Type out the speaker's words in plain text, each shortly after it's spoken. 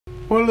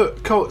Well,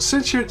 look, Cole,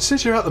 since you're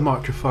at the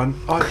microphone,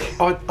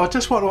 I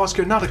just want to ask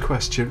you another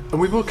question, and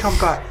we will come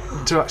back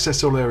to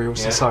access all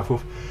aerials and so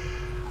forth.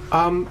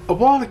 A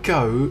while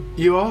ago,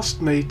 you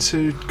asked me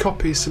to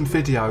copy some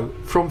video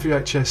from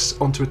VHS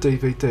onto a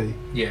DVD.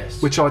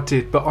 Yes. Which I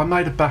did, but I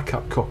made a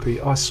backup copy.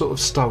 I sort of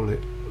stole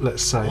it,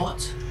 let's say.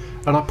 What?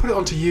 And I put it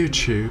onto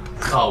YouTube.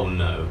 Oh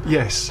no.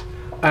 Yes.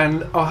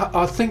 And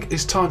I think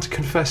it's time to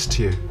confess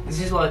to you.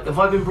 This is like, have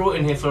I been brought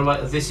in here for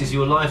like a This Is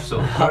Your Life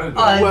sort of program?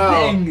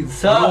 I think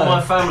so. All my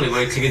family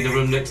waiting in the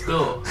room next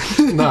door.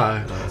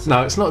 No, it's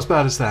not as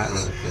bad as that.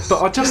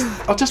 But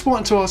I just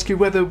wanted to ask you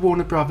whether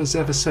Warner Brothers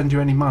ever send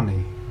you any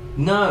money.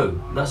 No,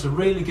 that's a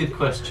really good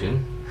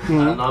question,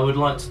 and I would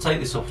like to take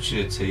this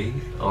opportunity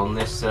on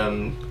this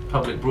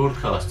public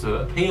broadcast to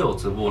appeal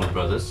to Warner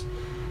Brothers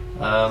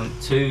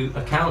to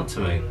account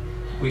to me,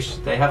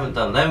 which they haven't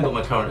done. They haven't got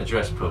my current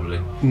address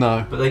probably.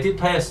 No. But they did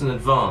pay us in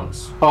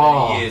advance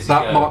years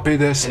that ago. might be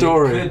their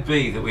story. And it could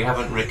be that we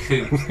haven't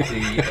recouped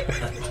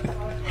the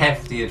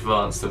hefty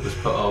advance that was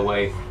put our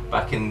way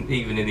back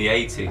even in the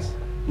 80s.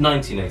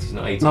 1980s,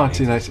 not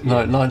 1880s.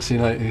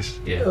 1980s.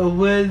 Yeah.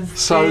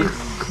 Was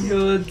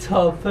your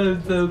top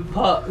of the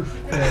pops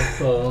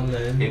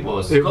performance? It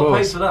was. It Got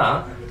was. paid for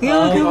that.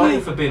 Yeah, Got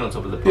paid for being on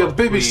top of the pops. Yeah,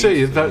 the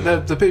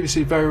BBC, the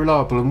BBC very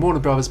reliable, and Warner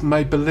Brothers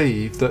may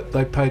believe that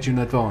they paid you in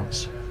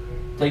advance.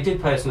 They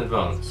did pay us in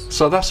advance.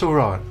 So that's all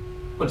right.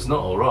 Well, it's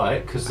not all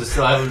right because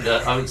I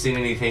haven't seen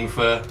anything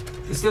for.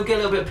 They still get a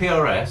little bit of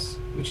PRS,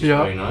 which is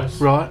very nice.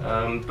 Right.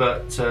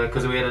 But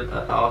because we had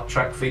our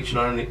track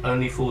featuring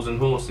Only Fools and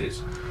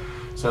Horses,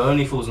 so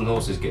Only Fools and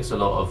Horses gets a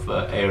lot of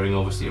airing,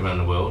 obviously, around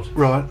the world.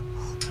 Right.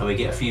 And we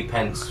get a few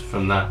pence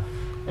from that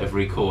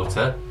every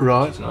quarter.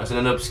 Right. Which is nice. And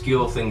then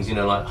obscure things, you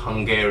know, like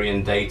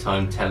Hungarian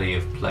daytime telly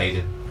have played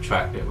a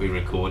track that we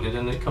recorded,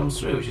 and it comes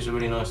through, which is a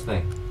really nice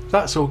thing.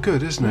 That's all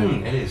good, isn't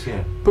it? It is,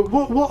 yeah. But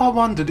what I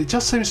wondered, it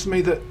just seems to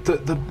me that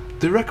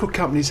the record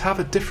companies have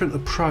a different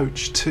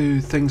approach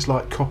to things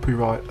like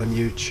copyright and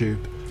YouTube.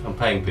 I'm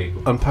paying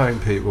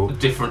people. A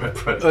different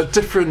approach. At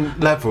different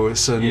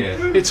levels, and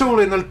it's all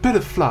in a bit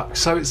of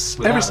flux. So it's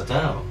Without a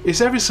doubt.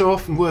 It's every so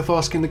often worth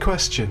asking the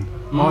question.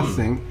 I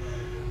think.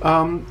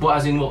 What,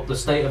 as in what, the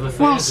state of affairs?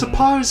 Well,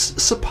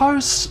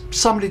 suppose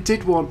somebody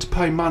did want to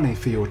pay money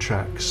for your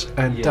tracks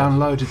and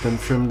downloaded them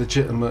from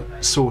legitimate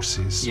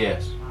sources.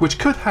 Yes. Which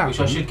could happen.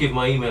 Which I should give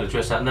my email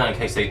address out now in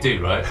case they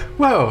do, right?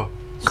 Well.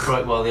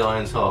 Strike while the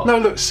iron's hot. No,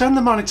 look, send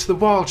the money to the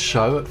Wild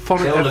Show at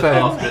Phonic They'll FM. Look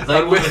after it.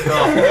 They will look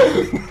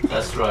after it.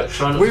 That's right.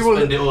 Try not to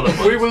spend it all at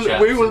once.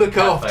 We will look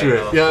after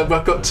it. Yeah,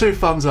 I've got 2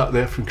 funds up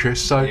there from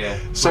Chris. So,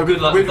 well, good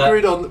luck with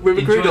that. We've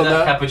agreed on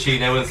that.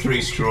 Cappuccino and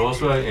 3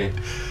 straws, won't you?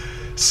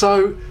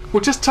 So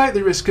we'll just take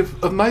the risk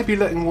of maybe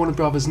letting Warner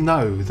Brothers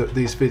know that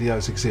these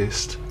videos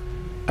exist,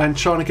 and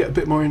trying to get a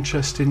bit more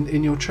interest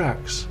in your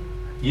tracks.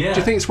 Yeah. Do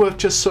you think it's worth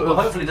just sort of?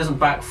 Well, hopefully it doesn't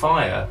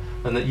backfire,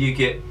 and that you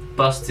get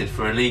busted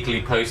for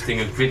illegally posting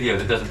a video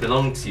that doesn't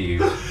belong to you,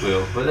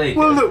 Will. But there you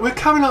go. Well, look, we're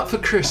coming up for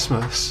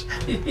Christmas.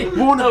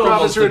 Warner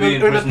Brothers are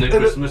in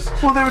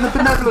a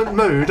benevolent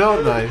mood,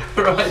 aren't they?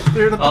 Right.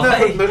 They're in a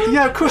benevolent mood.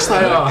 Yeah, of course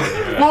they are.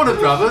 Warner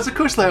Brothers, of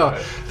course they are.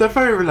 They're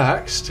very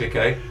relaxed.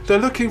 Okay. They're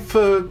looking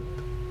for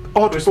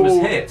oddball Christmas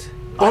hit.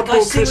 I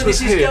see where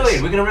this is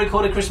going. We're going to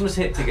record a Christmas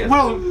hit together.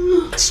 Well,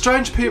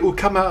 strange people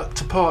come out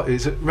to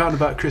parties round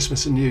about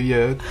Christmas and New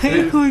Year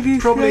who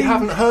probably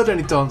haven't heard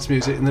any dance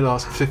music in the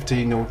last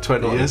 15 or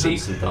 20 years.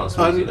 Decent dance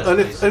music, and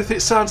if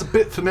it sounds a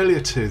bit familiar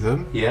to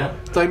them,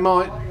 they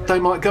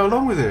might go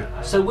along with it.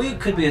 So we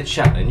could be a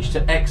challenge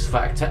to X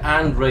Factor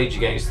and Rage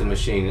Against the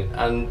Machine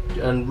and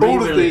re-release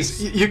all of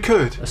these. You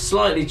could a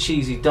slightly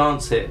cheesy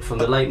dance hit from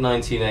the late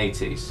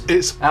 1980s.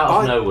 It's out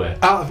of nowhere.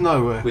 Out of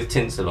nowhere. With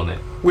tinsel on it.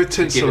 With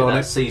tinsel on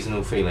it.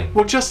 Seasonal feeling.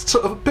 Well, just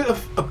sort of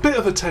a bit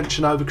of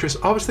attention over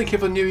Christmas. I was thinking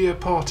of a New Year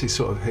party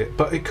sort of hit,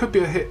 but it could be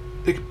a hit.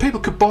 People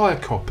could buy a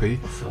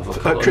copy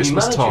at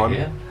Christmas time.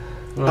 Yeah.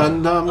 Right.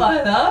 And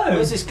I know.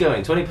 Where's this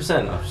going?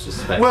 20%, I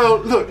suspect. Well,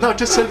 look, no,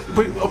 just I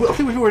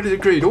think we've already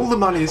agreed. All the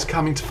money is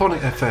coming to Phonic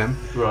FM.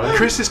 Right.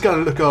 Chris is going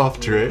to look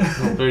after it.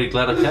 I'm very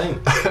glad I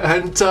came.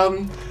 And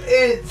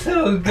it's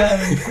all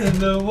going to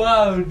the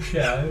Wild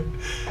Show.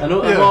 And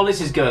while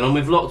this is going on,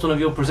 we've locked one of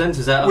your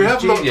presenters out of the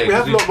studio. We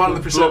have locked one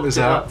of the presenters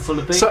out. Full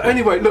of people. So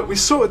anyway, look, we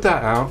sorted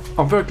that out.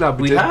 I'm very glad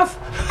we did. We have?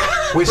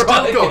 We've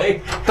still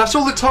got. That's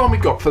all the time we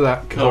got for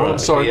that. All right, I'm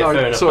sorry,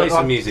 fair enough. sorry. Play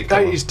some music.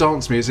 80s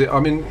dance music. I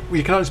mean,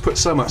 you can only put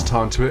so much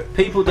time to it.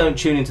 People don't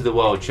tune into the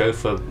Wild Show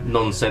for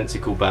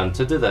nonsensical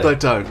banter, do they? They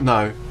don't.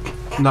 No.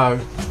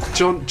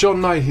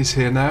 John Mayhew's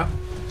here now.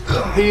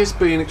 He is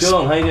being.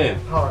 John, how you doing?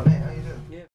 Oh, man.